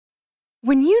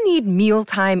When you need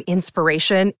mealtime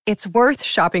inspiration, it's worth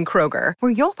shopping Kroger,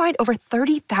 where you'll find over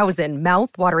 30,000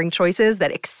 mouth-watering choices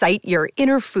that excite your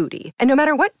inner foodie. And no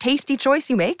matter what tasty choice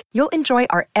you make, you'll enjoy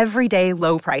our everyday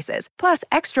low prices, plus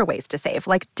extra ways to save,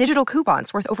 like digital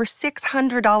coupons worth over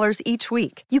 $600 each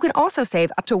week. You can also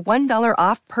save up to $1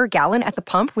 off per gallon at the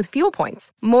pump with fuel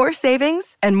points. More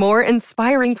savings and more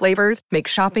inspiring flavors make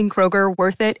shopping Kroger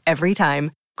worth it every time.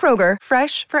 Kroger,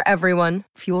 fresh for everyone.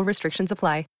 Fuel restrictions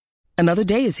apply. Another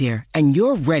day is here, and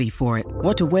you're ready for it.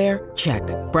 What to wear? Check.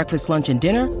 Breakfast, lunch, and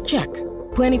dinner? Check.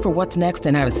 Planning for what's next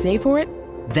and how to save for it?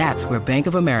 That's where Bank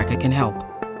of America can help.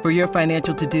 For your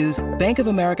financial to-dos, Bank of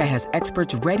America has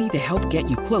experts ready to help get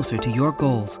you closer to your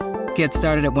goals. Get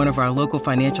started at one of our local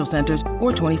financial centers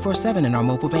or 24/7 in our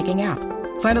mobile banking app.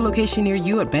 Find a location near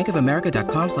you at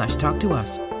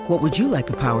bankofamerica.com/talktous. What would you like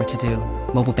the power to do?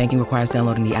 Mobile banking requires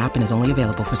downloading the app and is only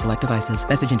available for select devices.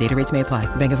 Message and data rates may apply.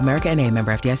 Bank of America N.A.,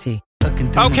 member FDIC.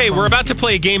 Okay, we're about to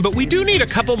play a game, but we do need a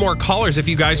couple more callers if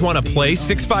you guys want to play.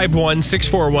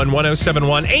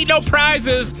 651-641-1071. Ain't no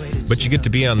prizes, but you get to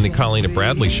be on the Colleen and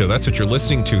Bradley show. That's what you're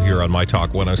listening to here on My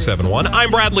Talk 1071.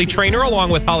 I'm Bradley Traynor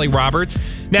along with Holly Roberts.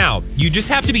 Now, you just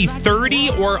have to be 30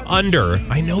 or under.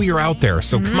 I know you're out there,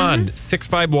 so come on.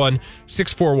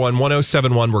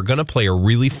 651-641-1071. We're going to play a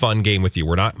really fun game with you.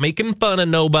 We're not making fun of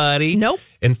nobody. Nope.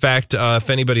 In fact, if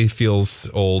anybody feels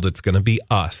old, it's going to be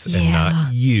us and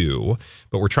not you.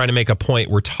 But we're trying to make a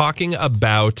point. We're talking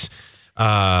about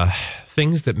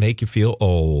things that make you feel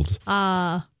old.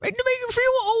 Make you feel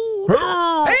old.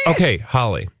 Okay,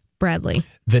 Holly. Bradley.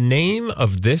 The name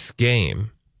of this game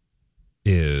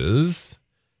is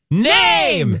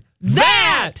Name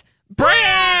That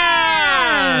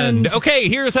Brand. Okay,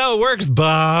 here's how it works,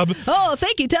 Bob. Oh,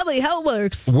 thank you. Tell me how it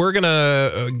works. We're going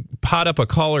to pot up a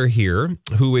caller here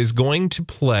who is going to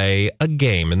play a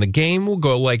game. And the game will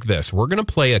go like this. We're going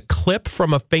to play a clip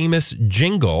from a famous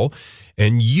jingle.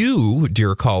 And you,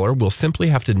 dear caller, will simply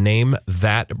have to name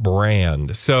that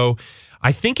brand. So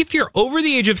I think if you're over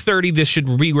the age of 30, this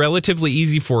should be relatively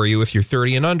easy for you. If you're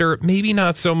 30 and under, maybe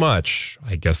not so much.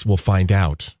 I guess we'll find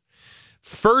out.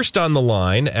 First on the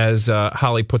line, as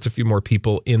Holly puts a few more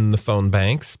people in the phone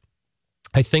banks,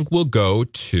 I think we'll go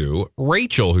to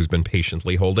Rachel, who's been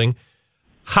patiently holding.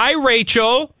 Hi,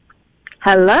 Rachel.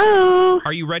 Hello.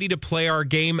 Are you ready to play our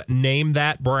game, Name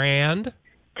That Brand?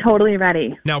 Totally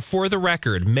ready. Now, for the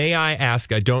record, may I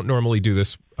ask, I don't normally do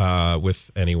this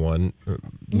with anyone,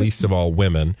 least of all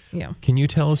women. Yeah. Can you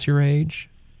tell us your age?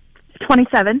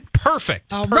 27.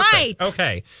 Perfect. All Perfect. right.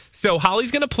 Okay. So Holly's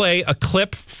going to play a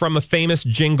clip from a famous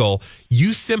jingle.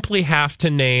 You simply have to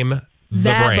name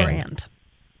the brand.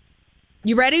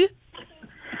 You ready?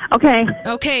 Okay.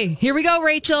 Okay, here we go,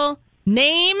 Rachel.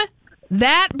 Name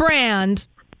that brand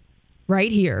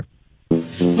right here.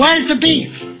 Where's the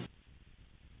beef?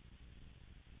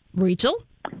 Rachel?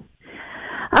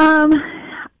 I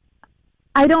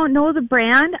don't know the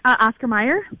brand. Oscar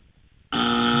Mayer.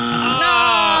 Oh,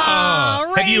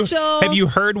 Rachel. Have you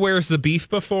heard Where's the Beef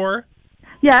before?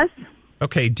 Yes.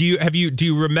 Okay. Do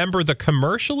you remember the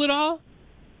commercial at all?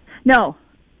 No.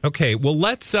 Okay. Well,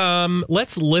 let's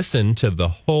listen to the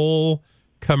whole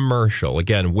commercial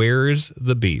again. Where's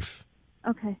the beef?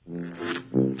 Okay.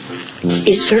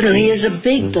 It certainly is a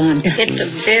big bun. It's a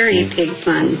very big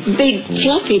bun. Big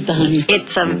fluffy bun.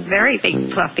 It's a very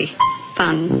big fluffy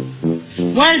bun.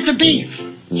 Where's the beef?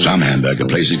 Some hamburger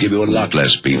places give you a lot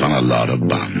less beef on a lot of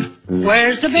bun.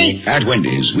 Where's the beef? At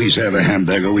Wendy's, we serve a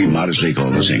hamburger we modestly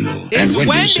call a single. It's and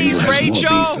Wendy's, single has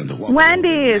Rachel! more beef than the Whopper.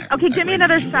 Wendy's. Okay, give me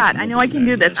another shot. I know I can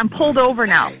do this. I'm pulled over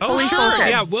now. Oh, Fully sure. focused.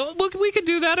 Yeah. Well, we could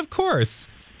do that, of course.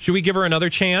 Should we give her another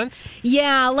chance?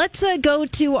 Yeah, let's go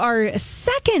to our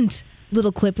second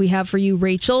little clip we have for you,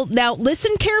 Rachel. Now,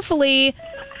 listen carefully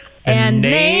and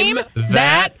name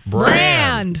that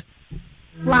brand.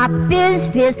 Plop,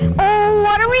 fizz, fizz, oh,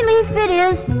 what a relief it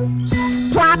is.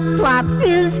 Plop, plop,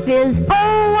 fizz, fizz,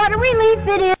 oh, what a relief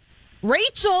it is.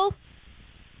 Rachel.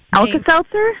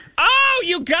 Alka-Seltzer? Oh,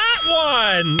 you got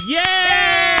one!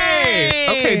 Yay!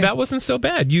 Okay, that wasn't so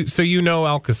bad. So you know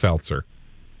Alka-Seltzer.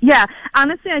 Yeah.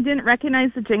 Honestly, I didn't recognize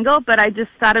the jingle, but I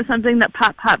just thought of something that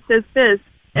pop, pop, fizz, fizz.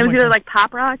 It was either like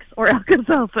Pop Rocks or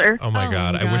Alka-Seltzer. Oh, my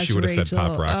God. I wish you would have said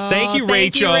Pop Rocks. Oh, thank you,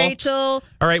 Rachel. Rachel.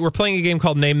 All right, we're playing a game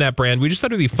called Name That Brand. We just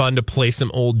thought it would be fun to play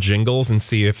some old jingles and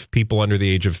see if people under the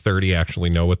age of 30 actually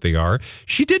know what they are.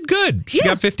 She did good. She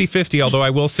got 50-50, although I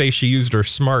will say she used her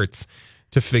smarts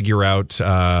to figure out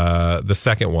the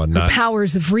second one. Her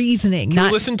powers of reasoning. Can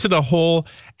you listen to the whole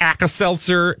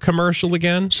Alka-Seltzer commercial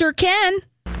again? Sure can.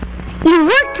 You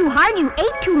worked too hard, you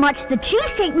ate too much, the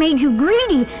cheesecake made you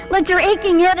greedy. Let your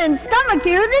aching head and stomach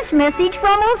hear this message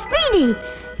from Old Speedy.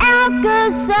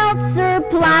 Alka-Seltzer,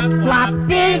 plop, plop,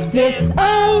 fizz, fizz.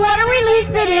 Oh, what a relief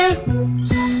it is.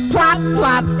 Plop,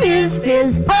 plop, fizz,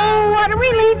 fizz. Oh, what a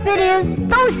relief it is.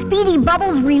 Those speedy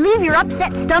bubbles relieve your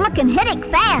upset stomach and headache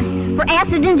fast. For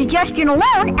acid indigestion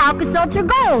alone, Alka-Seltzer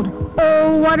Gold.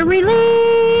 Oh, what a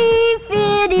relief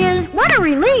it is. What a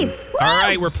relief. All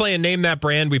right, we're playing Name That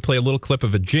Brand. We play a little clip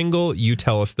of a jingle. You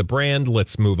tell us the brand.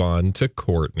 Let's move on to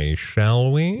Courtney,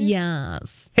 shall we?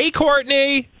 Yes. Hey,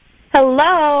 Courtney.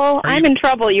 Hello. I'm in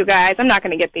trouble, you guys. I'm not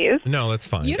going to get these. No, that's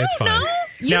fine. You it's don't fine. know?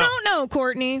 You don't know,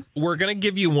 Courtney. We're going to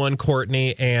give you one,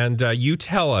 Courtney, and you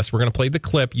tell us. We're going to play the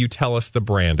clip. You tell us the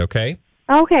brand, okay?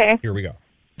 Okay. Here we go.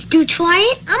 Did you try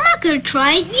it? I'm not going to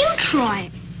try it. You try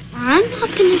it. I'm not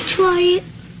going to try it.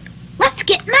 Let's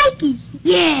get Mikey.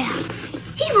 Yeah.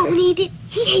 He won't need it.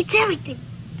 He hates everything.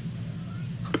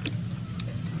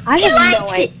 I have no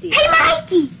likes it. idea. Hey,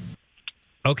 Mikey.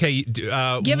 Okay.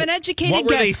 Give an educated What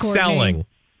were guess, they Courtney. selling?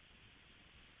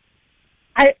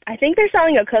 I think they're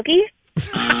selling a cookie.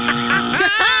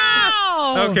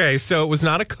 Oh! Okay, so it was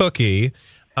not a cookie.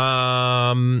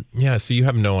 Yeah, so you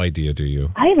have no idea, do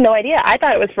you? I have no idea. I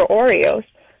thought it was for Oreos.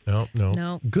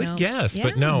 No. Good guess, Yeah.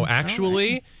 but no.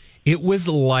 Actually, it was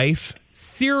Life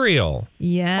cereal.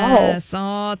 Yes.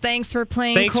 Oh, thanks for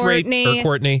playing, Thanks, Courtney.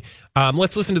 Courtney.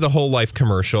 Let's listen to the whole Life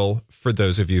commercial for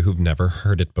those of you who've never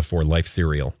heard it before. Life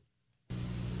cereal.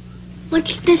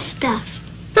 What's this stuff?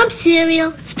 Some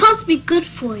cereal. It's supposed to be good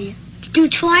for you. Did you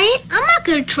try it? I'm not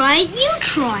going to try it. You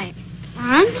try it.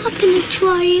 I'm not going to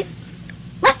try it.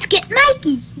 Let's get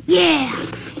Mikey. Yeah.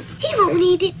 He won't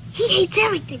need it. He hates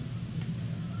everything.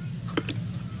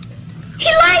 He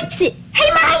likes it. Hey,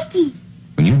 Mikey.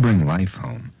 When you bring Life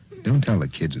home, don't tell the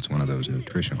kids it's one of those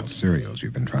nutritional cereals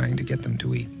you've been trying to get them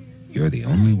to eat. You're the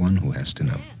only one who has to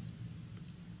know.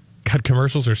 God,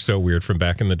 commercials are so weird from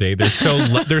back in the day. They're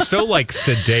so like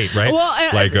sedate, right?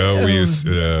 Well, we use,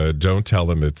 don't tell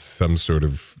them it's some sort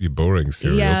of boring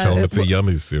cereal. Yeah, tell them it's a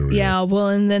yummy cereal. Yeah, well,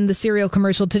 and then the cereal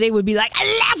commercial today would be like,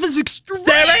 "Life is extreme."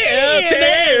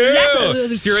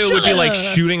 Cereal would be like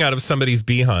shooting out of somebody's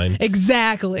behind.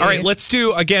 Exactly. All right, let's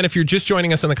do, again, if you're just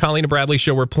joining us on the Colleen and Bradley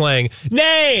Show, we're playing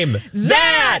Name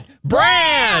That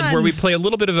Brand, where we play a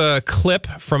little bit of a clip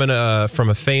from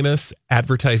a famous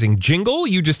advertising jingle.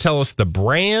 You just tell us the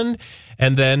brand,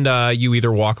 and then you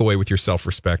either walk away with your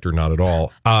self-respect or not at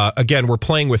all. Again, we're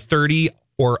playing with 30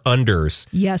 or unders.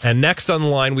 Yes. And next on the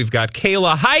line, we've got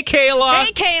Kayla. Hi, Kayla.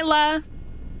 Hey, Kayla.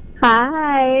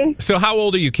 Hi. So how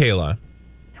old are you, Kayla?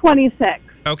 26.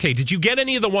 Okay, did you get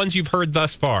any of the ones you've heard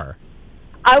thus far?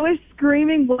 I was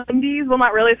screaming Wendy's. Well,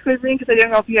 not really screaming because I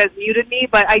didn't know if you guys muted me,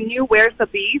 but I knew Where's the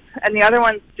Beef, and the other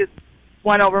ones just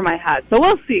went over my head. So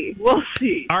we'll see. We'll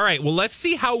see. All right, well, let's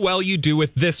see how well you do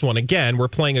with this one. Again, we're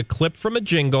playing a clip from a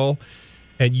jingle,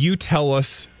 and you tell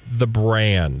us the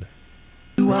brand.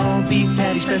 All beef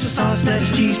patty, special sauce,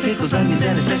 lettuce, cheese, pickles, onions,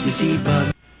 and a sesame seed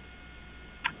bun.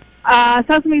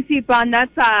 Sesame seed bun.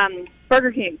 That's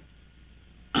Burger King.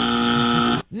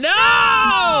 No!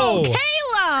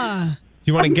 Kayla! Do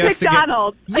you want to guess again?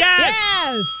 McDonald's.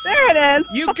 Yes! There it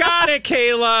is. You got it,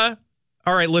 Kayla.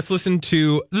 All right, let's listen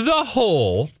to the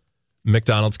whole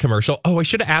McDonald's commercial. Oh, I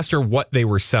should have asked her what they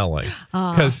were selling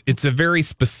because it's a very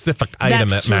specific item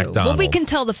That's at true. McDonald's. Well, we can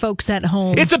tell the folks at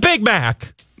home. It's a Big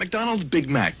Mac. McDonald's Big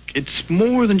Mac. It's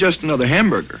more than just another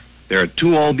hamburger. There are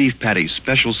 2 all-beef patties,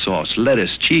 special sauce,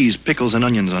 lettuce, cheese, pickles, and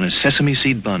onions on a sesame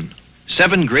seed bun.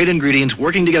 7 great ingredients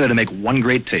working together to make one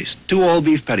great taste. 2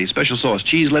 all-beef patties, special sauce,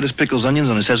 cheese, lettuce, pickles, onions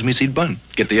on a sesame seed bun.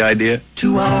 Get the idea?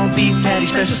 2 all-beef patties,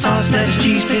 special sauce, lettuce,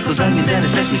 cheese, pickles, onions, and a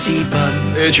sesame seed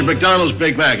bun. It's your McDonald's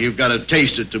Big Mac. You've got to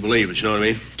taste it to believe it, you know what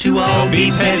I mean? 2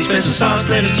 all-beef patties, special sauce,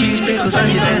 lettuce, cheese, pickles,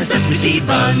 onions, and a sesame seed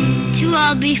bun. 2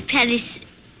 all-beef patties.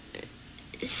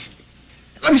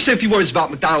 Let me say a few words about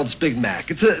McDonald's Big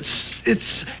Mac. It's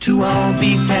 2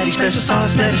 all-beef patties, special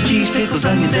sauce, lettuce, cheese, pickles,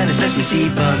 onions, and a sesame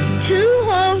seed bun. 2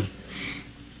 whole...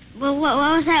 Well, what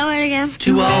was that word again?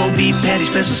 2 all-beef patties,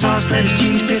 special sauce, lettuce,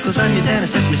 cheese, pickles, onions, and a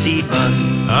sesame seed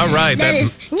bun. All right, that's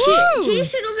Cheese, pickles,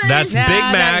 onions. Big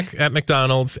Mac at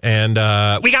McDonald's, and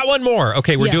we got one more.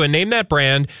 Okay, we're doing Name That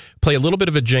Brand, play a little bit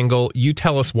of a jingle. You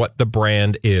tell us what the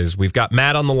brand is. We've got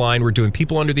Matt on the line. We're doing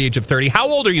people under the age of 30. How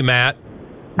old are you, Matt?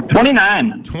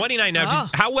 29. 29. Now,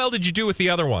 how well did you do with the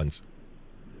other ones?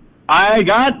 We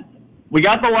got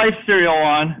the Life cereal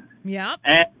one. Yep.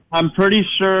 And I'm pretty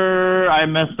sure I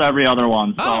missed every other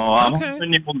one. So I'm okay.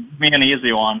 hoping you will give me an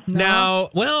easy one. Now,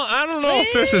 well, I don't know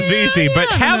if this is easy, but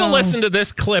have a listen to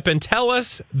this clip and tell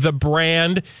us the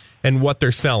brand and what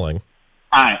they're selling.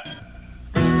 All right.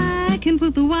 I can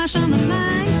put the wash on the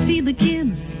line, feed the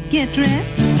kids, get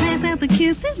dressed, pass out the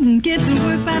kisses, and get to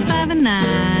work by 5 and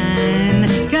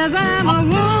 9. 'cause I'm a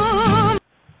woman.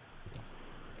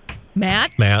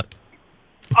 Matt?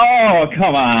 Oh,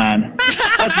 come on.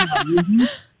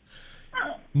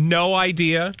 No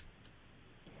idea.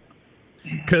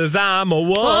 'Cause I'm a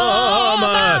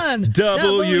woman.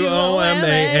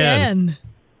 WOMAN.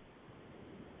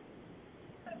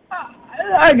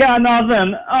 I got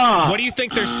nothing. What do you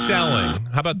think they're selling?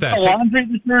 How about that? A laundry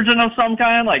detergent of some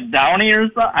kind, like Downy or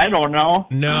something? I don't know.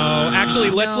 No, actually,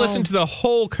 let's listen to the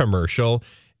whole commercial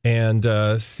and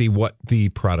see what the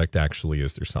product actually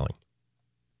is they're selling.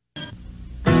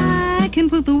 I can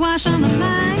put the wash on the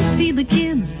line, feed the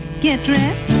kids, get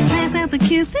dressed, pass out the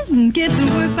kisses, and get to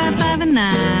work by 5 and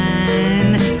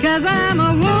 9. 'Cause I'm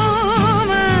a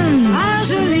woman,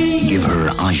 Enjoli. Give her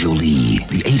Enjoli,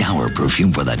 the 8-hour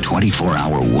perfume for the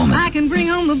 24-hour woman. I can bring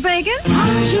home the bacon,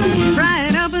 Enjoli. Fry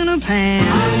it up in a pan,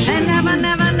 Enjoli. And never,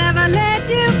 never, never let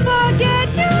you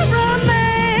forget you're a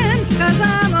man. 'Cause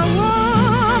I'm a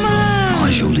woman.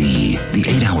 Enjoli, the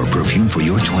 8-hour perfume for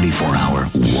your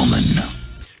 24-hour woman.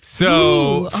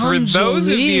 So, for those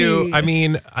of you, I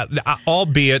mean,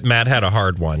 albeit Matt had a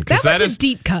hard one. That was a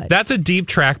deep cut. That's a deep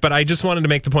track, but I just wanted to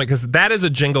make the point because that is a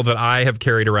jingle that I have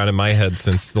carried around in my head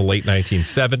since the late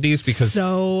 1970s. Because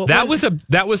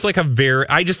that was like a very,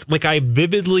 I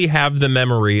vividly have the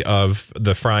memory of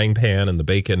the frying pan and the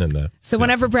bacon and the. So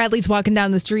whenever Bradley's walking down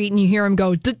the street and you hear him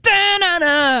go,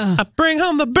 da-da-na-na, I bring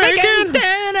home the bacon,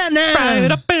 da-da-na, fry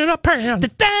it up in a pan.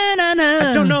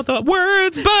 Da-da-na-na. I don't know the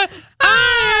words, but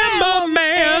I'm a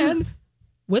man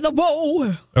with a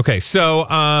bow. Okay, so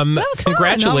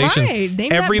congratulations. Right.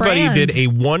 Everybody did a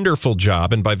wonderful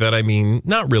job. And by that, I mean,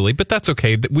 not really, but that's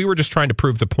okay. We were just trying to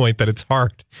prove the point that it's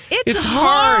hard. It's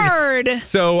hard.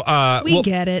 So we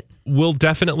get it. We'll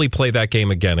definitely play that game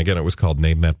again. Again, it was called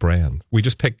Name That Brand. We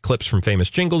just picked clips from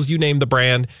famous jingles. You name the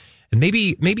brand. And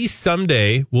maybe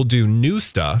someday we'll do new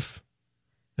stuff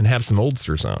and have some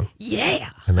oldsters on. Yeah.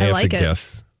 And they have like to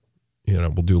guess. We'll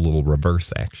do a little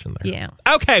reverse action there. Yeah.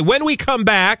 Okay, when we come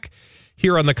back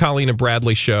here on the Colleen and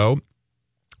Bradley Show,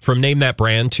 from Name That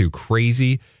Brand to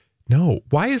Crazy. No,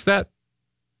 why is that?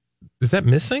 Is that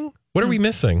missing? What are we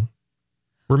missing?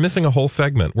 We're missing a whole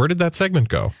segment. Where did that segment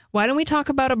go? Why don't we talk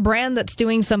about a brand that's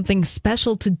doing something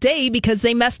special today because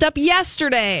they messed up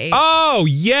yesterday? Oh,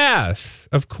 yes.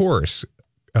 Of course.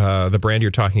 The brand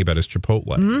you're talking about is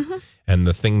Chipotle. Mm-hmm. And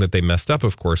the thing that they messed up,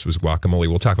 of course, was guacamole.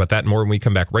 We'll talk about that and more when we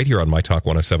come back right here on My Talk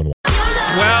 107.1.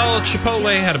 Well,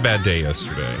 Chipotle had a bad day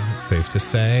yesterday, it's safe to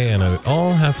say, and it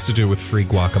all has to do with free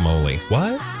guacamole.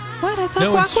 What? What? I thought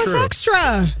guac was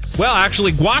extra. Well,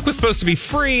 actually, guac was supposed to be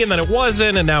free, and then it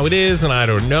wasn't, and now it is, and I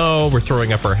don't know. We're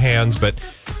throwing up our hands, but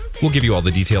we'll give you all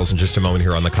the details in just a moment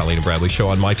here on the Colleen and Bradley Show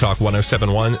on My Talk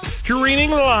 107.1,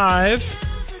 streaming live,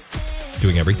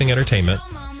 doing everything entertainment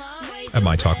at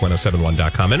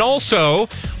mytalk1071.com. And also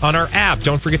on our app.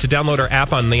 Don't forget to download our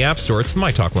app on the App Store. It's the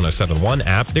My Talk 1071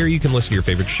 app. There you can listen to your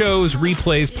favorite shows,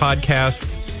 replays,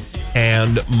 podcasts,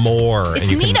 and more.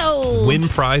 It's and you neato. can win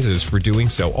prizes for doing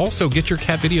so. Also, get your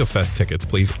Cat Video Fest tickets,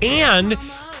 please. And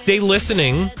stay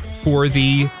listening for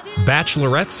the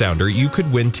Bachelorette Sounder. You could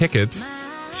win tickets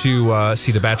to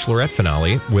see the Bachelorette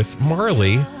finale with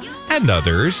Marley and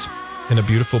others in a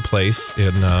beautiful place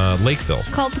in Lakeville.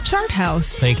 Called the Chart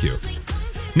House. Thank you.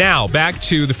 Now, back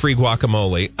to the free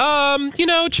guacamole.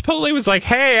 Chipotle was like,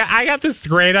 hey, I got this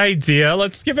great idea.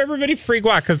 Let's give everybody free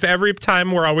guac, because every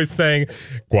time we're always saying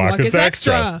guac is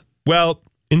extra. Well,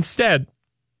 instead,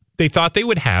 they thought they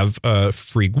would have a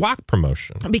free guac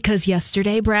promotion. Because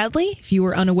yesterday, Bradley, if you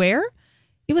were unaware,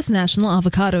 it was National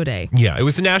Avocado Day. Yeah, it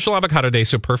was the National Avocado Day,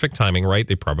 so perfect timing, right?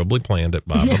 They probably planned it,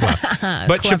 blah, blah, blah.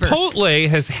 But Clever. Chipotle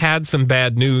has had some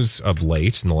bad news of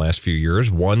late in the last few years.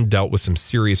 One dealt with some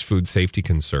serious food safety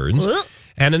concerns,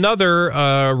 and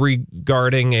another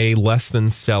regarding a less than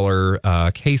stellar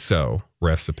queso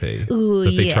recipe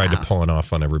that they tried to pawn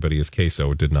off on everybody as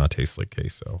queso. It did not taste like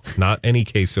queso. Not any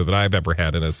queso that I've ever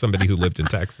had. And as somebody who lived in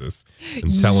Texas, I'm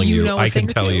telling you, I can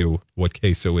tell you what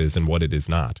queso is and what it is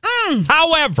not.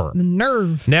 However, the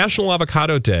nerve. National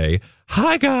Avocado Day.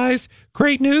 Hi, guys.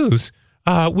 Great news.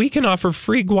 We can offer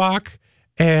free guac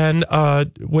and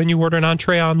when you order an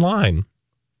entree online.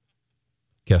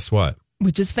 Guess what?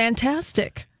 Which is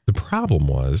fantastic. The problem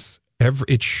was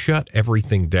it shut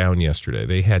everything down yesterday.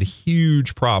 They had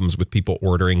huge problems with people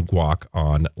ordering guac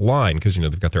online because,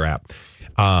 they've got their app.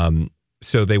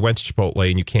 So they went to Chipotle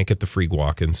and you can't get the free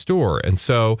guac in store. And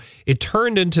so it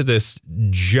turned into this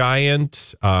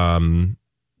giant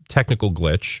technical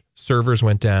glitch. Servers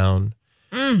went down.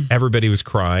 Everybody was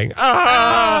crying.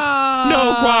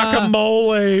 No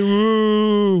guacamole.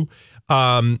 Woo.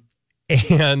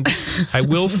 And I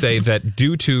will say that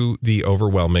due to the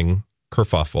overwhelming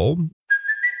kerfuffle.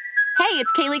 Hey,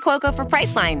 it's Kaylee Cuoco for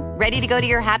Priceline. Ready to go to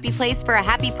your happy place for a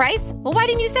happy price? Well, why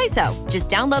didn't you say so? Just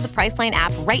download the Priceline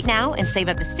app right now and save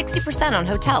up to 60% on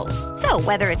hotels. So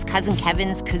whether it's Cousin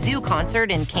Kevin's Kazoo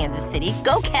Concert in Kansas City,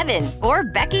 go Kevin, or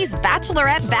Becky's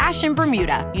Bachelorette Bash in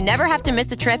Bermuda, you never have to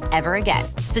miss a trip ever again.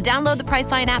 So download the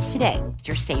Priceline app today.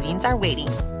 Your savings are waiting.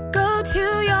 Go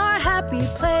to your happy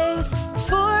place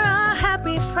for a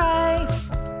happy price.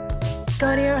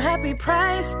 Go to your happy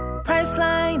price,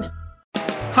 Priceline.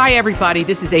 Hi, everybody.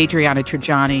 This is Adriana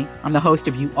Trajani. I'm the host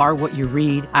of You Are What You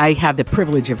Read. I have the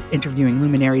privilege of interviewing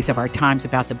luminaries of our times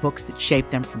about the books that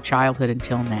shaped them from childhood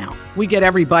until now. We get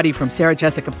everybody from Sarah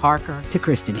Jessica Parker to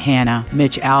Kristen Hanna,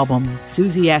 Mitch Albom,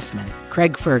 Susie Essman,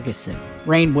 Craig Ferguson,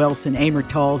 Rainn Wilson, Amor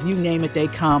Tolls, you name it, they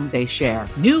come, they share.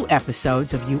 New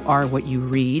episodes of You Are What You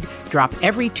Read drop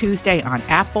every Tuesday on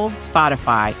Apple,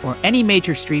 Spotify, or any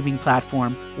major streaming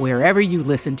platform wherever you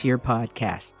listen to your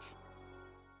podcasts.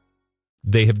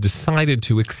 They have decided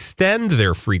to extend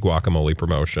their free guacamole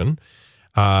promotion.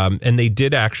 And they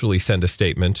did actually send a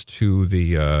statement to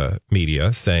the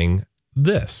media saying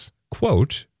this,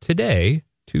 quote, "Today,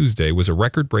 Tuesday, was a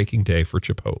record-breaking day for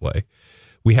Chipotle.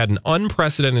 We had an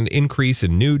unprecedented increase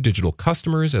in new digital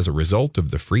customers as a result of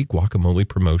the free guacamole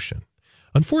promotion.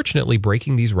 Unfortunately,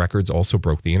 breaking these records also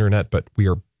broke the internet, but we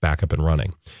are back up and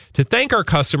running. To thank our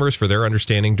customers for their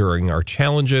understanding during our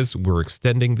challenges, we're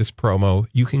extending this promo.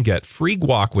 You can get free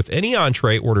guac with any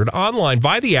entree ordered online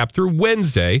via the app through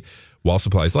Wednesday while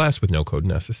supplies last with no code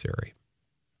necessary."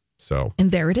 So, and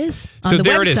there it is on the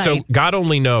there website. it is. So God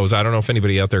only knows. I don't know if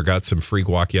anybody out there got some free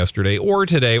guac yesterday or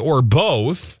today or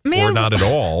both or not at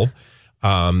all.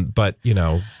 But, you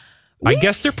know, I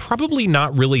guess they're probably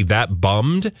not really that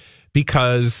bummed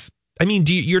because, I mean,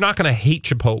 you're not going to hate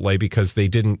Chipotle because they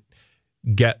didn't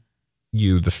get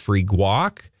you the free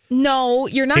guac. No,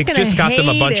 you're not going to hate it. It just got them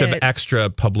a bunch of extra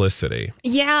publicity.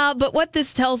 Yeah, but what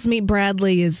this tells me,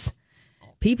 Bradley, is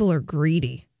people are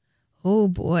greedy. Oh,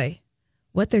 boy.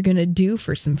 What they're going to do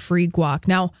for some free guac.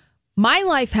 Now, my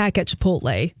life hack at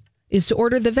Chipotle is to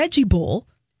order the veggie bowl.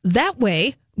 That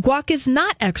way, guac is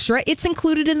not extra. It's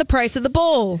included in the price of the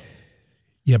bowl.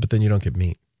 Yeah, but then you don't get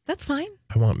meat. That's fine.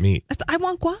 I want meat. I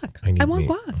want guac. I want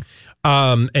meat.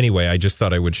 Guac. Anyway, I just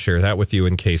thought I would share that with you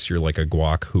in case you're like a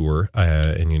guac hooer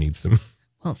and you need some.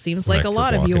 Well, it seems like a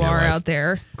lot of you are out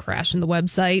there crashing the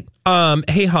website.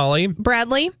 Hey, Holly.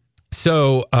 Bradley.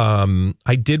 So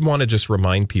I did want to just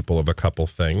remind people of a couple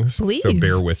things. Please. So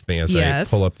bear with me as I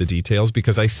pull up the details,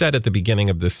 because I said at the beginning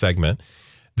of this segment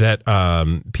that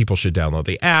people should download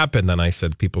the app, and then I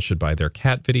said people should buy their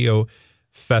Cat Video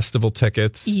Festival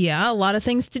tickets. Yeah, a lot of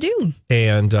things to do.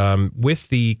 And with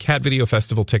the Cat Video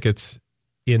Festival tickets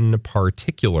in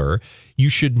particular, you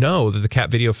should know that the Cat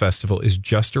Video Festival is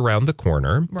just around the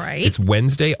corner. Right. It's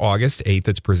Wednesday, August 8th.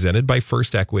 It's presented by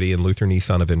First Equity and Luther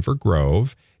Nissan of Inver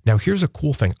Grove. Now, here's a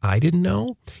cool thing I didn't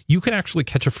know. You can actually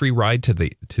catch a free ride to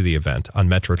the event on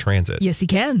Metro Transit. Yes, you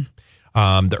can.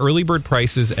 The early bird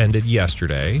prices ended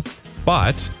yesterday,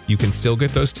 but you can still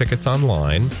get those tickets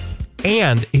online.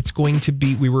 And it's going to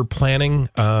be, we were planning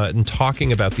and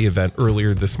talking about the event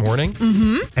earlier this morning,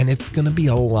 and it's going to be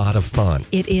a lot of fun.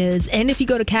 It is. And if you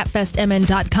go to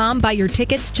catfestmn.com, buy your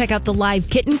tickets, check out the live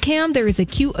kitten cam. There is a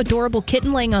cute, adorable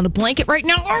kitten laying on a blanket right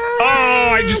now.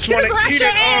 I just want to eat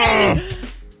it.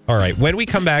 All right, when we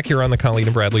come back here on the Colleen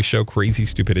and Bradley Show, crazy,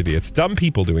 stupid idiots, dumb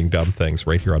people doing dumb things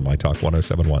right here on My Talk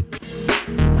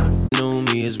 107.1.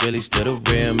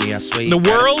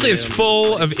 The world is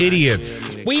full of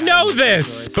idiots. We know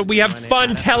this, but we have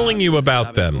fun telling you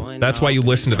about them. That's why you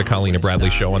listen to the Colleen and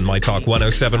Bradley Show on My Talk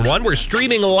 107.1. We're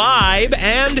streaming live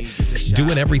and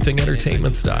doing everything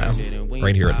entertainment style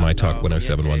right here at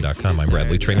MyTalk1071.com. I'm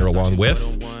Bradley Trainer along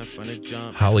with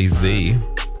Holly Z.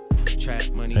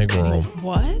 Hey, girl.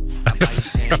 What?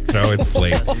 No, it's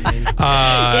late.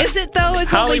 Is it, though?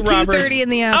 It's Holly only 2:30 in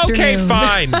the afternoon. Okay,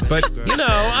 fine. But, you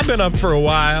know, I've been up for a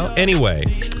while. Anyway,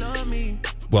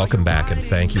 welcome back and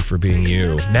thank you for being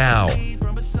you. Now,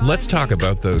 let's talk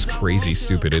about those crazy,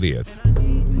 stupid idiots.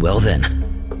 Well,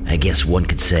 then, I guess one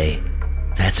could say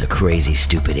that's a crazy,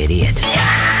 stupid idiot.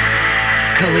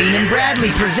 Colleen and Bradley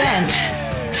present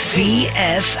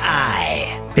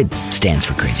CSI. It stands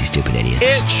for Crazy Stupid Idiots.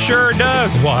 It sure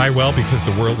does. Why? Well, because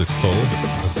the world is full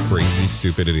of crazy,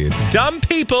 stupid idiots. Dumb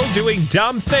people doing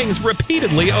dumb things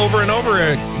repeatedly over and over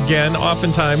again,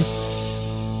 oftentimes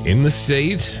in the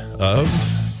state of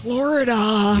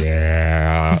Florida.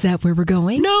 Yeah. Is that where we're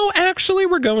going? No, actually,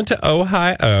 we're going to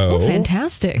Ohio. Oh,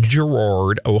 fantastic.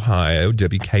 Girard, Ohio.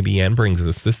 WKBN brings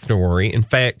us the story. In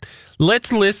fact,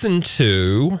 let's listen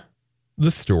to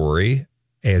the story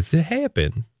as it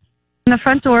happened. The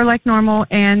front door like normal,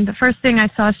 and the first thing I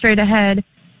saw straight ahead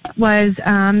was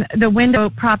the window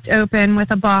propped open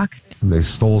with a box. They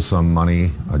stole some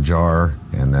money, a jar,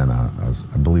 and then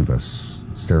I believe a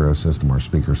stereo system or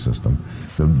speaker system.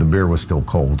 So the beer was still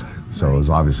cold, so it was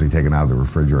obviously taken out of the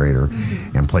refrigerator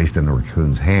and placed in the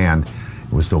raccoon's hand.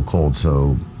 It was still cold,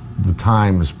 so the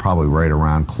time is probably right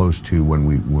around close to when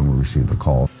we received the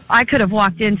call. I could have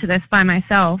walked into this by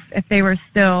myself if they were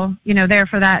still, there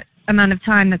for that amount of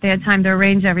time, that they had time to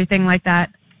arrange everything like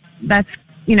that. That's,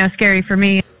 scary for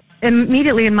me.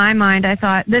 Immediately in my mind, I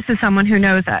thought, this is someone who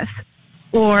knows us,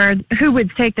 or who would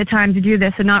take the time to do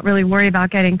this and not really worry about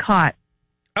getting caught.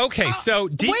 Okay, so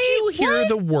did you hear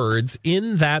the words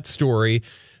in that story?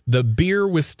 The beer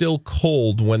was still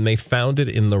cold when they found it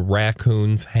in the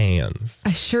raccoon's hands.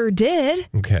 I sure did.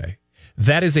 Okay.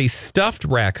 That is a stuffed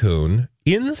raccoon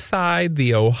inside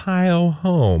the Ohio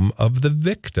home of the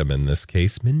victim, in this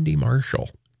case, Mindy Marshall.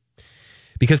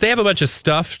 Because they have a bunch of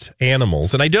stuffed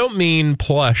animals, and I don't mean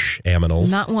plush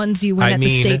animals. Not ones you win at the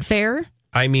state fair?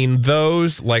 I mean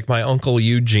those like my Uncle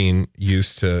Eugene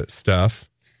used to stuff.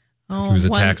 He was a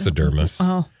taxidermist.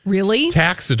 Oh, really?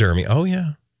 Taxidermy. Oh,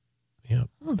 yeah. Yeah.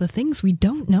 Oh, the things we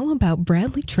don't know about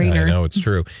Bradley Traynor. I know, it's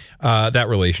true. That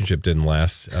relationship didn't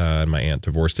last, and my aunt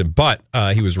divorced him, but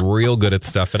he was real good at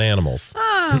stuffing animals.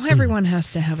 Oh, everyone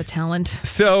has to have a talent.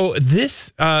 So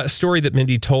this story that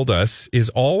Mindy told us is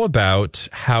all about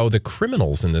how the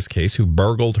criminals in this case who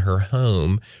burgled her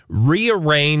home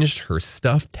rearranged her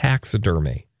stuffed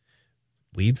taxidermy.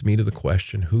 Leads me to the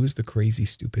question, who's the crazy,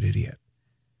 stupid idiot?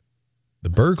 The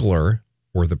burglar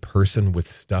or the person with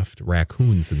stuffed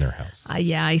raccoons in their house?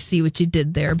 Yeah, I see what you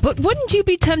did there. But wouldn't you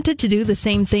be tempted to do the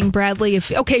same thing, Bradley?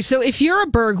 So if you're a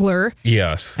burglar,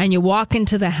 yes, and you walk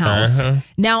into the house,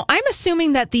 now I'm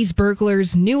assuming that these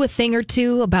burglars knew a thing or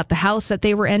two about the house that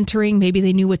they were entering. Maybe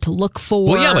they knew what to look for.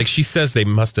 Well, yeah, like she says, they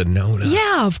must have known.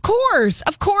 Yeah, of course.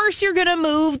 Of course you're going to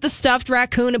move the stuffed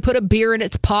raccoon and put a beer in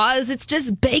its paws. It's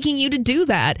just begging you to do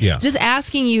that. Yeah. Just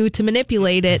asking you to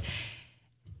manipulate it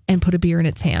and put a beer in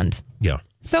its hand. Yeah.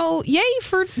 So, yay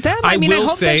for them. I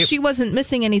hope that she wasn't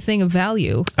missing anything of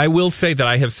value. I will say that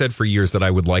I have said for years that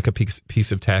I would like a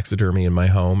piece of taxidermy in my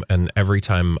home, and every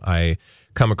time I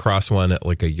come across one at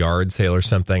like a yard sale or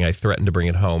something, I threaten to bring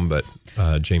it home, but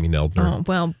Jamie Neldner. Oh,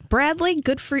 well, Bradley,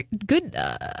 good.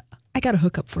 I got a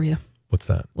hookup for you. What's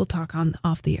that? We'll talk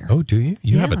off the air. Oh, do you?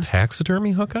 You have a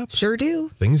taxidermy hookup? Sure do.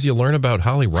 Things you learn about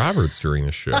Holly Roberts during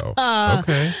the show.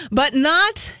 Okay. But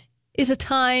not is a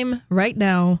time right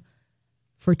now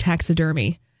for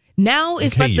taxidermy. Now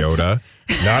is Yoda.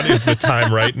 Not is the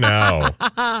time right now.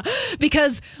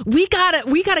 Because we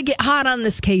gotta get hot on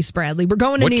this case, Bradley. We're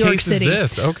going to New York City. What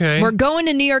case is this? Okay. We're going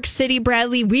to New York City,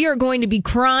 Bradley. We are going to be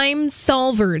crime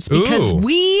solvers because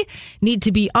we need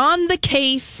to be on the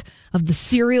case of the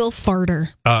serial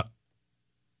farter.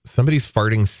 Somebody's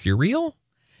farting cereal?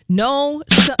 No.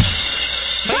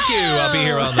 Thank you. I'll be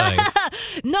here all night.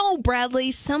 No,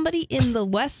 Bradley. Somebody in the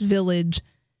West Village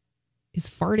is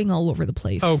farting all over the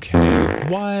place. Okay.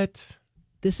 What?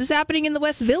 This is happening in the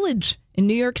West Village in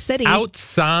New York City.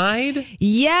 Outside?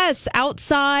 Yes,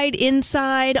 outside,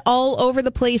 inside, all over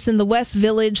the place in the West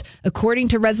Village. According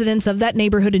to residents of that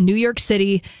neighborhood in New York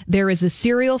City, there is a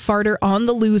serial farter on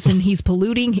the loose and he's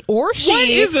polluting, or she. What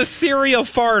is a serial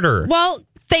farter? Well,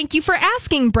 thank you for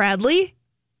asking, Bradley.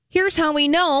 Here's how we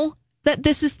know that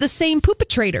this is the same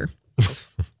poopatrator.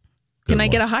 Can I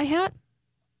get a hi-hat?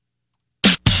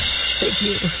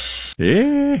 Thank you.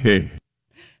 Yeah.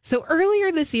 So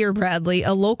earlier this year, Bradley,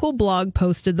 a local blog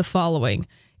posted the following.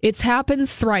 It's happened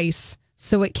thrice,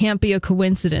 so it can't be a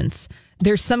coincidence.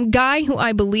 There's some guy who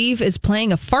I believe is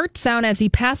playing a fart sound as he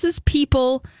passes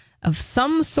people of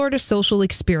some sort of social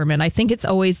experiment. I think it's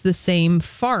always the same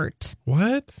fart.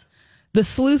 What? The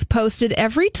sleuth posted,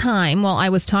 every time while I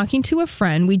was talking to a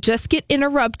friend, we just get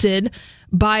interrupted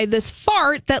by this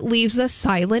fart that leaves us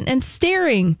silent and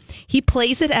staring. He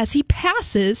plays it as he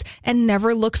passes and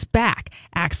never looks back,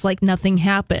 acts like nothing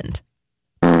happened.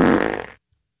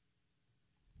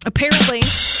 Apparently,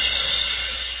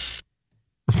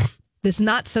 this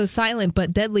not so silent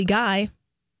but deadly guy.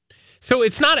 So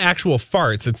it's not actual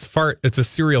farts, it's a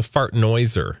serial fart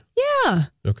noiser. Yeah.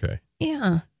 Okay.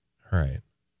 Yeah. All right.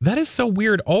 That is so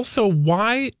weird. Also,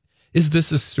 why is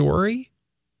this a story?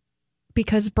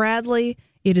 Because, Bradley,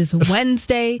 it is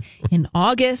Wednesday in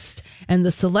August, and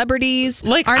the celebrities are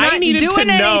not doing anything. I needed to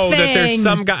know that there's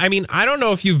some guy. I mean, I don't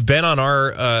know if you've been on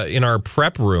our in our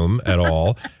prep room at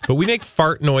all, but we make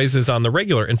fart noises on the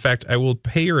regular. In fact, I will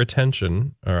pay your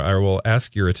attention, or I will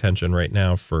ask your attention right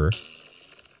now for.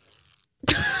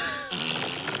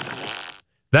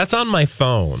 That's on my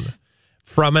phone.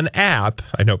 from an app.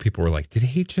 I know people were like, did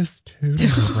he just tune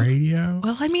the radio?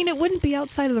 Well, I mean, it wouldn't be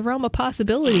outside of the realm of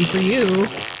possibility for you.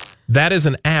 That is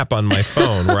an app on my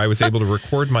phone where I was able to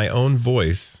record my own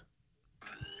voice.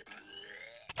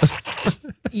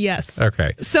 Yes.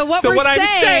 Okay. So what I'm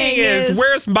saying saying is,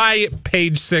 where's my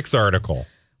Page 6 article?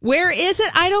 Where is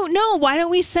it? I don't know. Why don't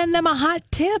we send them a hot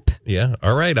tip? Yeah.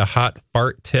 All right. A hot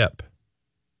fart tip.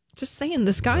 Just saying,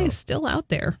 this guy is still out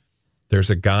there. There's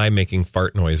a guy making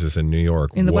fart noises in New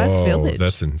York. In the West Village.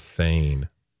 That's insane.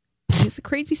 He's a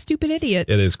crazy, stupid idiot.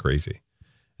 It is crazy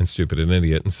and stupid and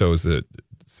idiot. And so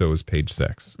is Page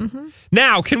 6. Mm-hmm.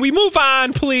 Now, can we move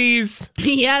on, please?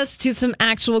 Yes, to some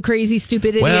actual crazy,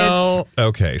 stupid idiots. Well,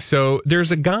 okay. So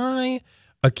there's a guy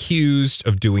accused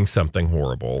of doing something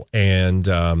horrible, and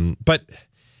but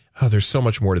there's so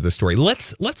much more to the story.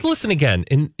 Let's listen again.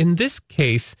 In this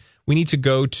case, we need to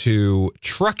go to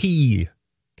Truckee,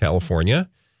 California,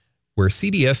 where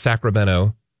CBS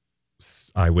Sacramento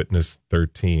Eyewitness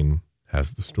 13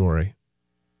 has the story.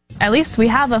 At least we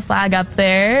have a flag up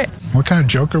there. What kind of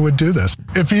joker would do this?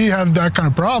 If he had that kind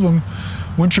of problem,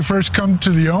 wouldn't you first come to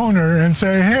the owner and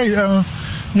say, hey,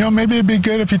 maybe it'd be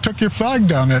good if you took your flag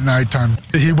down at nighttime?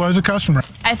 He was a customer.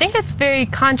 I think it's very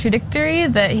contradictory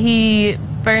that he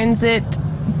burns it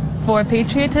for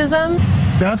patriotism.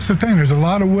 That's the thing. There's a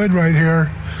lot of wood right here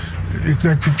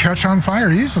that could catch on fire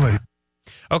easily.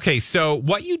 Okay, so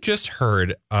what you just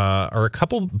heard are a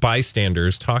couple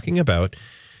bystanders talking about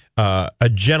a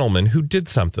gentleman who did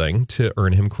something to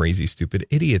earn him crazy, stupid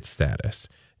idiot status.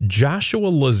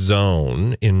 Joshua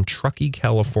Lazone in Truckee,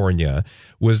 California,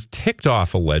 was ticked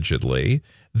off, allegedly,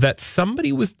 that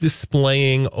somebody was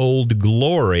displaying Old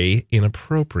Glory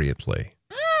inappropriately.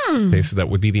 Okay, so that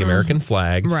would be the American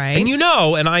flag. Right. And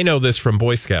and I know this from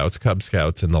Boy Scouts, Cub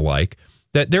Scouts, and the like,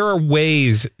 that there are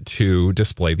ways to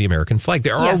display the American flag.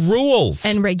 There are rules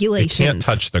and regulations. You can't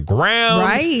touch the ground.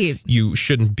 Right. You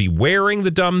shouldn't be wearing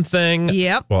the dumb thing.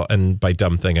 Yep. Well, and by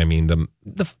dumb thing, I mean the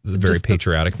very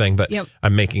patriotic thing. But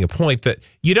I'm making a point that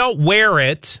you don't wear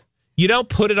it. You don't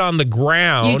put it on the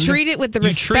ground. You treat it with the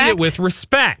respect. You treat it with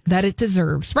respect that it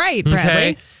deserves. Right, Bradley.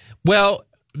 Okay? Well,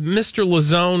 Mr.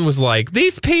 Lazone was like,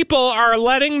 these people are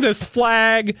letting this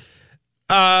flag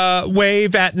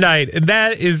wave at night, and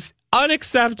that is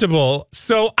unacceptable.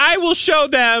 So I will show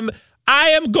them.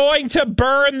 I am going to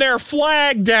burn their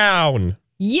flag down.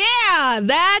 Yeah,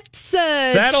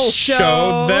 that'll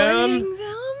show them.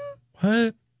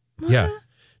 What? Yeah.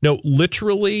 No,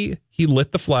 literally, he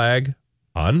lit the flag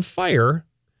on fire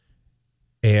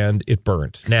and it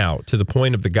burnt. Now, to the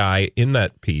point of the guy in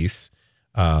that piece,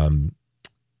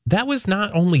 that was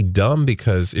not only dumb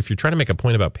because if you're trying to make a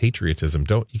point about patriotism,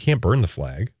 you can't burn the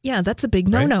flag. Yeah, that's a big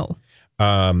no-no.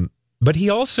 Right? But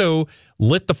he also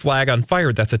lit the flag on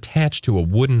fire that's attached to a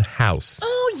wooden house.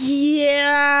 Oh,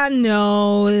 yeah.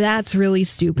 No, that's really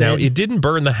stupid. Now, it didn't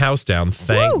burn the house down,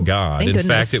 thank God. Thank In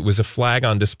fact, it was a flag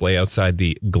on display outside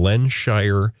the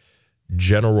Glenshire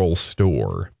General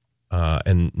Store.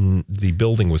 And the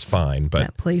building was fine. But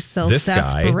that place sells this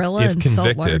sarsaparilla guy, if and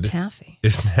saltwater convicted, taffy.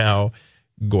 is now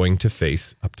going to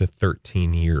face up to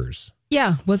 13 years.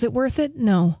 Yeah. Was it worth it?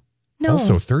 No.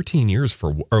 Also, 13 years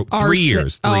for 3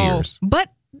 years. 3 years.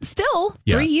 But still,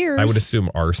 3 years. I would assume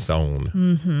arson.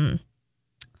 Mm-hmm.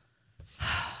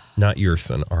 Not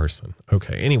yerson, arson.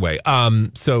 Okay. Anyway,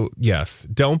 so yes,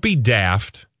 don't be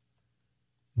daft.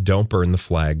 Don't burn the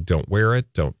flag. Don't wear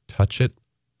it. Don't touch it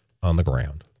on the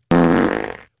ground.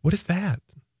 What is that?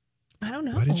 I don't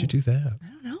know. Why did you do that? I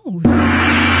don't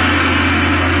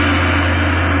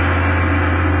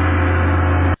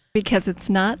know. Because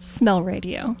it's not smell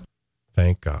radio.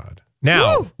 Thank God.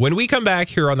 Now, when we come back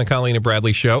here on the Colleen and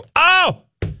Bradley Show,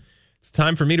 it's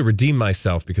time for me to redeem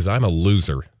myself because I'm a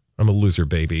loser. I'm a loser,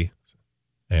 baby.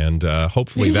 And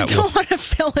hopefully you that will... You don't want to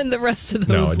fill in the rest of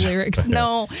those lyrics.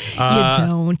 No, you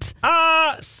don't.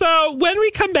 So when we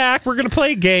come back, we're going to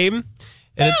play a game.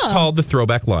 And it's called the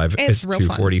Throwback Live. It's real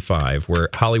 2:45, where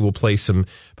Holly will play some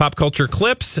pop culture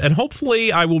clips. And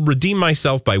hopefully I will redeem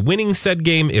myself by winning said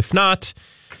game. If not...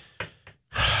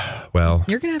 Well,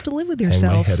 you're going to have to live with hang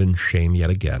yourself. my head in shame yet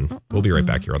again. We'll be right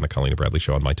back here on the Colleen and Bradley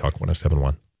Show on My Talk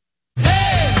 107.1.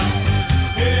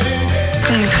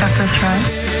 Can you accept this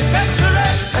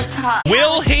fries?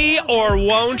 Will he or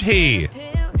won't he?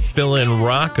 Phil and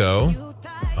Rocco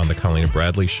on the Colleen and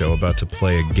Bradley Show about to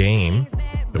play a game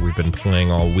that we've been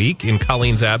playing all week in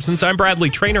Colleen's absence. I'm Bradley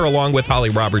Trainer along with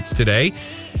Holly Roberts today.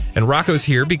 And Rocco's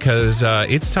here because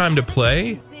it's time to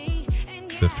play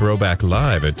the Throwback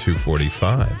Live at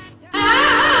 2:45.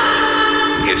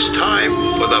 It's It's time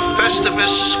for the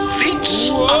Festivus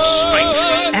Feats of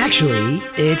Strength. Actually,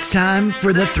 it's time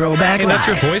for the Throwback Hey, that's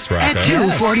your Live voice, Rocco. at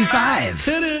 2:45.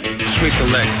 Sweep the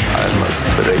leg. I must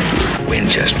break you. Win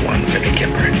just one for the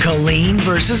Kipper. Colleen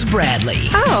versus Bradley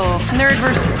Oh, nerd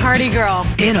versus party girl.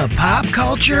 in a pop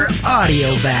culture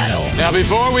audio battle. Now,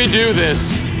 before we do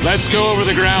this, let's go over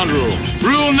the ground rules.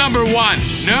 Rule number 1,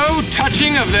 no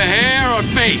touching of the hair or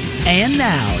face. And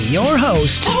now, your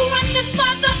host,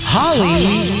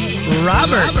 Holly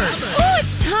Roberts. Oh,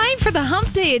 it's time for the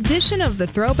Hump Day edition of the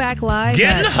Throwback Live.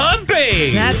 Getting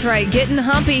humpy. That's right, getting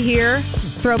humpy here.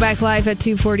 Throwback Live at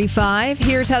 2:45.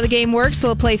 Here's how the game works.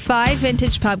 We'll play 5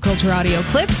 vintage pop culture audio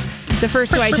clips. The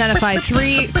first to identify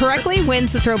 3 correctly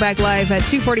wins the Throwback Live at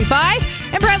 2:45.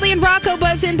 And Bradley and Rocco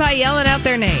buzz in by yelling out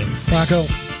their names. Rocco.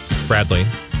 Bradley.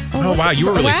 Oh, wow. You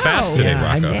were really fast today,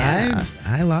 Rocco.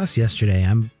 I lost yesterday.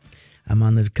 I'm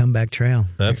on the comeback trail.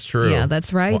 That's true. Yeah,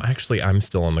 that's right. Well, actually, I'm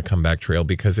still on the comeback trail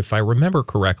because if I remember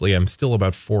correctly, I'm still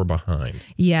about 4 behind.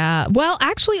 Yeah. Well,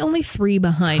 actually, only 3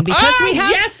 behind because we have.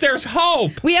 Yes, there's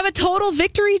hope. We have a total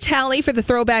victory tally for the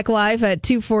Throwback Live at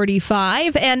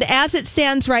 2:45. And as it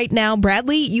stands right now,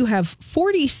 Bradley, you have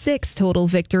 46 total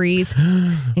victories.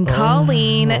 And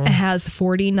Colleen has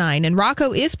 49. And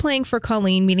Rocco is playing for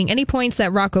Colleen, meaning any points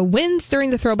that Rocco wins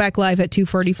during the Throwback Live at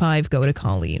 2:45 go to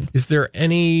Colleen. Is there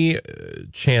any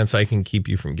chance I can keep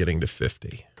you from getting to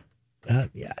 50?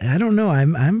 I don't know.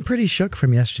 I'm pretty shook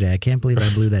from yesterday. I can't believe I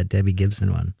blew that Debbie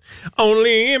Gibson one.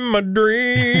 Only in my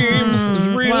dreams, as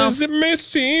real as it may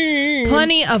seem.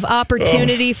 Plenty of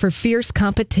opportunity for fierce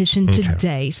competition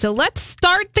today. So let's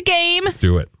start the game. Let's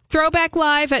do it. Throwback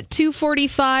Live at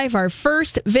 2:45, our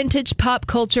first vintage pop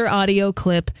culture audio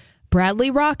clip. Bradley,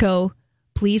 Rocco,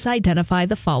 please identify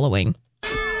the following.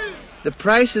 The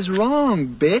price is wrong,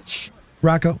 bitch.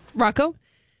 Rocco.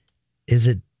 Is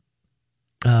it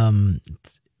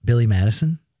Billy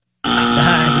Madison?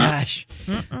 Gosh.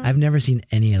 I've never seen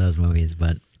any of those movies,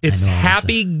 but it's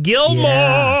Happy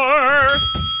Gilmore.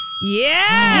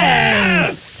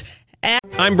 Yes.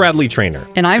 I'm Bradley Trainer.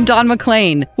 And I'm Don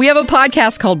McClain. We have a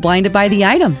podcast called Blinded by the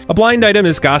Item. A blind item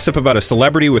is gossip about a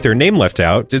celebrity with their name left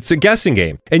out. It's a guessing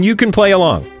game, and you can play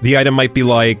along. The item might be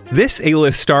like, this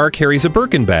A-list star carries a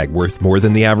Birkin bag worth more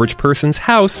than the average person's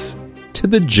house to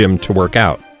the gym to work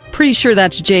out. Pretty sure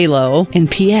that's J-Lo.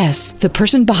 And P.S. the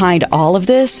person behind all of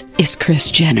this is Kris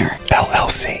Jenner,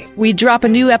 LLC. We drop a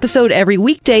new episode every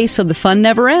weekday so the fun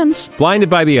never ends. Blinded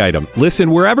by the Item.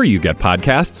 Listen wherever you get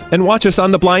podcasts and watch us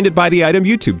on the Blinded by the Item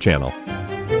YouTube channel.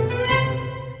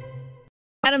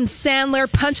 Adam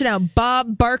Sandler punching out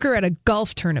Bob Barker at a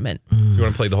golf tournament. Do you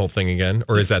want to play the whole thing again?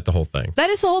 Or is that the whole thing? That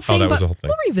is the whole thing, that was but the whole thing.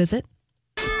 we'll revisit.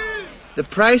 The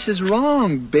price is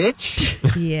wrong, bitch.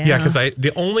 Yeah, because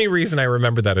the only reason I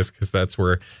remember that is because that's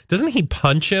where, doesn't he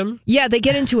punch him? Yeah, they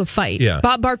get into a fight. Yeah.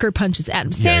 Bob Barker punches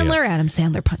Adam Sandler. Adam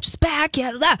Sandler punches back.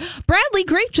 Yeah, Bradley,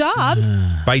 great job.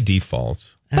 By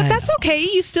default. But that's okay.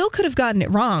 You still could have gotten it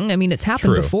wrong. I mean, it's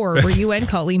happened True. before where you and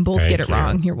Colleen both get it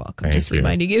wrong. You're welcome. Just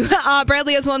reminding you.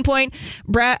 Bradley has 1 point.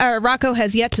 Rocco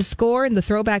has yet to score in the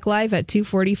Throwback Live at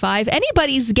 2:45.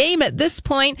 Anybody's game at this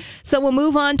point. So we'll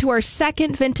move on to our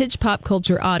second vintage pop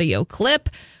culture audio clip.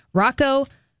 Rocco,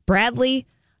 Bradley,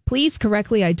 please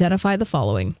correctly identify the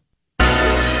following.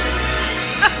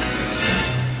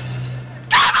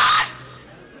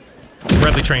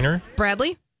 Bradley Trainer.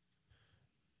 Bradley?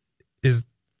 Is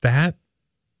that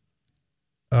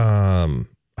oh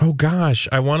gosh,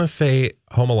 I want to say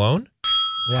Home Alone.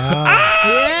 Wow.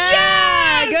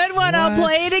 Yeah, good one. I'll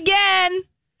play it again.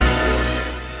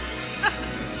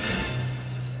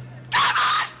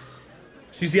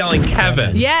 She's yelling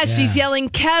Kevin. Yeah, she's yelling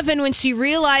Kevin when she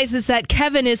realizes that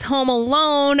Kevin is Home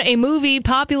Alone, a movie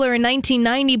popular in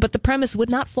 1990, but the premise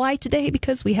would not fly today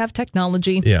because we have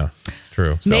technology. Yeah, it's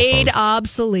true. Made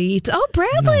obsolete. Oh,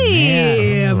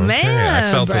 Bradley. Oh, man. okay.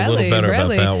 I felt Bradley, a little better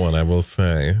Bradley. about that one, I will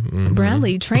say. Mm-hmm.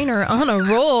 Bradley Trainer on a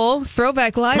roll.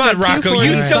 Throwback Live Come on, at Rocco,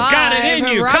 you still got it in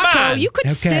you. Come Rocco, on. you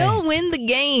could still win the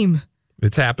game.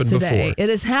 It's happened Today. before. It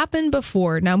has happened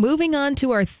before. Now, moving on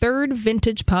to our third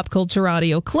vintage pop culture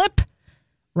audio clip.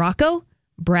 Rocco,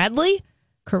 Bradley,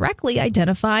 correctly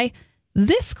identify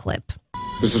this clip.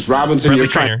 Mrs. Robinson, Bradley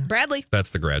you're Trainer. Bradley.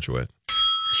 That's The Graduate.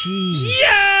 Jeez.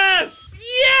 Yes!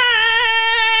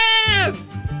 Yes!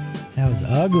 That was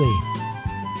ugly.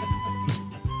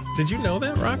 Did you know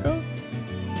that, Rocco?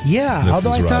 Yeah, Mrs.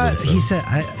 although I thought Robinson. he said,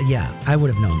 I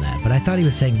would have known that, but I thought he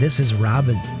was saying this is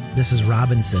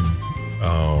Robinson.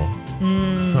 Oh.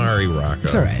 Sorry, Rocco.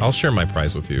 It's all right. I'll share my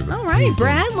prize with you. All right,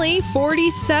 Bradley,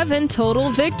 47 total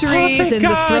victories thank in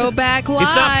God. the Throwback Live.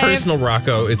 It's not personal,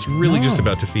 Rocco. It's really just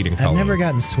about defeating I've Colleen. never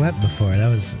gotten swept before. That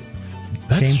was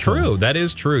That's Shameful. true. That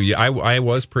is true. Yeah, I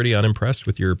was pretty unimpressed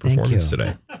with your performance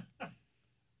today.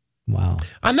 Wow.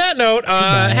 On that note,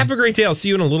 have a great day. I'll see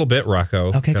you in a little bit,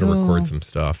 Rocco. Okay, Gotta cool. record some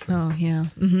stuff. Oh, yeah.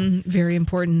 Very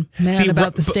important. Man,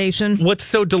 about the station. What's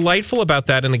so delightful about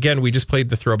that, and again, we just played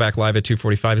the throwback live at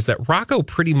 2:45, is that Rocco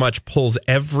pretty much pulls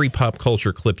every pop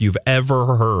culture clip you've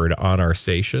ever heard on our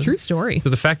station. True story. So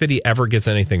the fact that he ever gets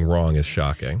anything wrong is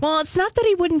shocking. Well, it's not that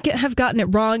he wouldn't have gotten it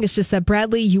wrong. It's just that,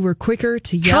 Bradley, you were quicker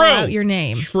to yell out your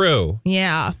name. True.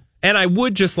 Yeah. And I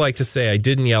would just like to say I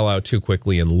didn't yell out too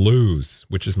quickly and lose,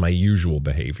 which is my usual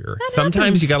behavior. Sometimes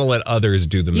happens. you got to let others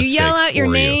do the You mistakes yell out your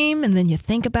for name and then you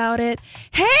think about it.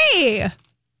 Hey,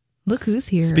 look who's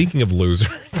here. Speaking of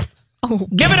losers. Oh,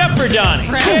 give it up for Donnie.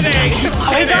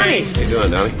 Hey, Donnie. How you doing,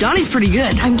 Donnie? Donnie's pretty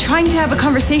good. I'm trying to have a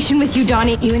conversation with you,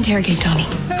 Donnie. You interrogate Donnie.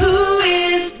 Who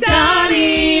is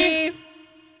Donnie?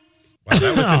 Wow,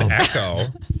 that was an echo.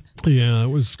 Yeah, it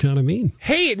was kind of mean.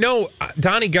 Hey, no,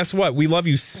 Donnie, guess what? We love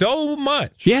you so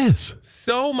much. Yes.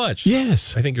 So much.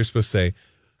 Yes. I think you're supposed to say,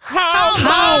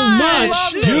 How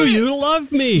much do you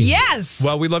love me? Yes.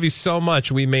 Well, we love you so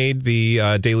much. We made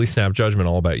the Daily Snap Judgment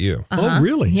all about you. Oh,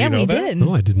 really? Yeah, Do you know we that? did.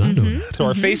 Oh, I did not know that. So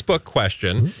our Facebook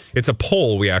question, it's a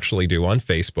poll we actually do on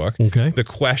Facebook. Okay. The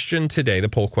question today, the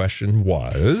poll question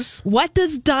was... What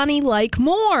does Donnie like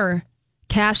more?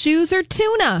 Cashews or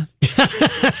tuna?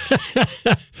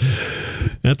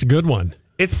 That's a good one.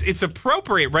 It's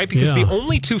appropriate, right? Because Yeah. the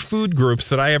only two food groups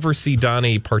that I ever see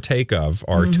Donnie partake of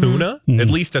are tuna, at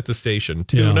least at the station,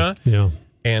 tuna Yeah.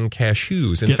 and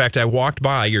cashews. In fact, I walked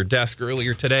by your desk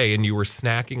earlier today and you were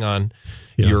snacking on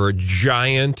your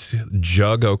giant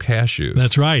jug of cashews.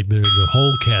 That's right. The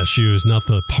whole cashews, not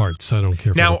the parts. I don't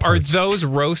care for Now, the are parts. those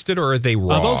roasted or are they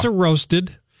raw? Those are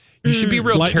roasted. You should be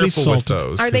real Lightly careful salted. with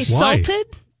those. Are they 'cause- Why? salted?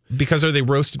 Because are they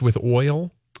roasted with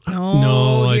oil? Oh,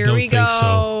 No, I here don't we think go.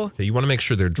 so. Okay, you want to make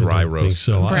sure they're dry I don't think roast.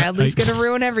 so. Bradley's going to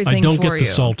ruin everything I don't for get the you.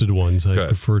 salted ones. I Good.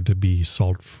 prefer to be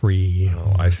salt-free.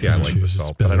 Oh, I see. I like the Cashews, salt,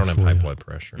 it's but I don't better have high for you. blood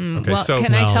pressure. Okay, Well, so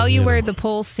can I Well, tell you you where know. the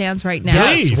poll stands right now?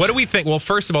 yes. What do we think? Well,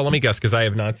 first of all, let me guess because I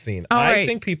have not seen. All I right.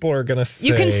 think people are going to say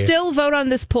You can still vote on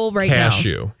this poll right now.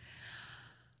 cashew.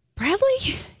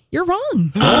 Bradley, you're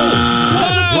wrong. So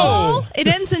the poll, it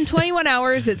ends in 21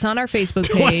 hours. It's on our Facebook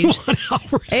page. 21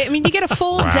 hours. I mean, you get a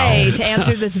full day to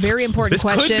answer this very important This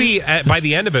question. could be, by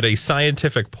the end of it, a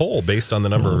scientific poll based on the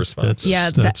number of responses.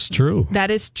 That's true. That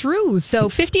is true. So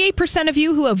 58% of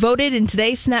you who have voted in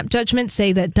today's Snap Judgment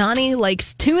say that Donnie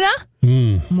likes tuna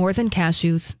more than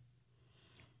cashews.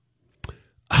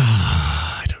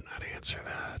 I don't know how to answer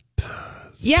that.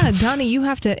 Yeah, Donnie, you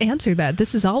have to answer that.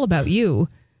 This is all about you.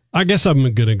 I guess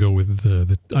I'm gonna go with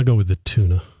I'll go with the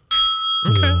tuna.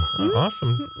 Okay,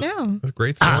 awesome. Yeah. That's a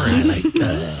great story. I like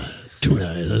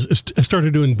tuna. I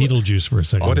started doing Beetlejuice for a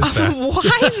second. What is that?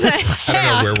 Why the heck? I don't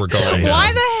know where we're going.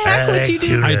 Why the heck would you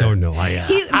do I don't know.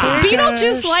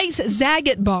 Beetlejuice likes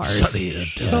Zagat bars.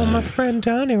 Oh, my friend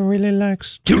Donnie really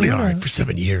likes Juilliard for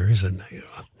 7 years, and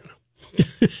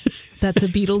That's a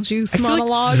Beetlejuice feel like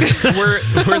monologue. We're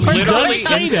literally does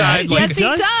say inside. that. Like, Yes, he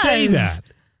does. Say that.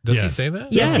 Does he Yes. say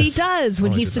that? Yes, he Yes. does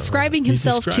when Oh, I he's did not know describing He's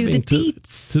himself describing to the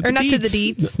Deets. Or not to the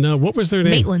Deets. No, what was their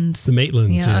name? Maitlands. The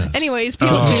Maitlands. Yeah. Yes. Anyways, He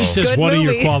Beetlejuice, just says, good "What movie.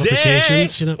 are your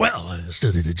qualifications?" You know, well, I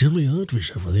studied at Juilliard for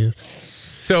several years.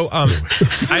 So, I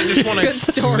just want Good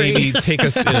to story. maybe take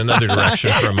us in another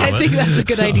direction for a moment. I think that's a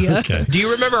good idea. Okay. Do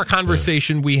you remember a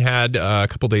conversation we had a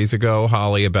couple days ago,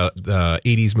 Holly, about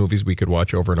 80s movies we could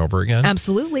watch over and over again?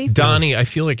 Absolutely. Donnie, I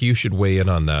feel like you should weigh in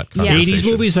on that Yeah. conversation. 80s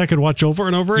movies I could watch over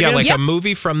and over Yeah, again? like Yep. a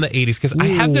movie from the 80s. Because I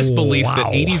have this belief that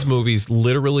Wow. 80s movies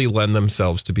literally lend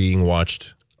themselves to being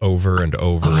watched over and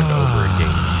over and over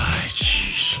again.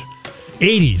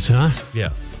 80s, huh? Yeah.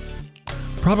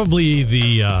 Probably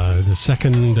the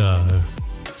second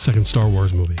Star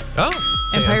Wars movie. Oh,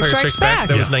 Empire Strikes Back.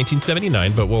 That was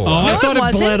 1979, but we'll. I No, thought it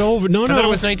it bled wasn't. over. No, I thought it no.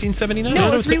 was 1979. No,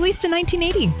 it was released in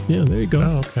 1980. Yeah, there you go.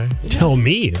 Oh, okay. Tell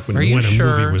me when Are you a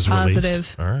sure? movie was released.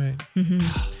 Positive. All right.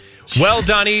 Well,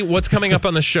 Donnie, what's coming up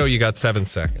on the show? You got 7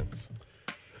 seconds.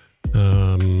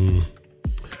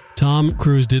 Tom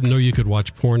Cruise didn't know you could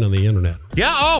watch porn on the internet. Yeah.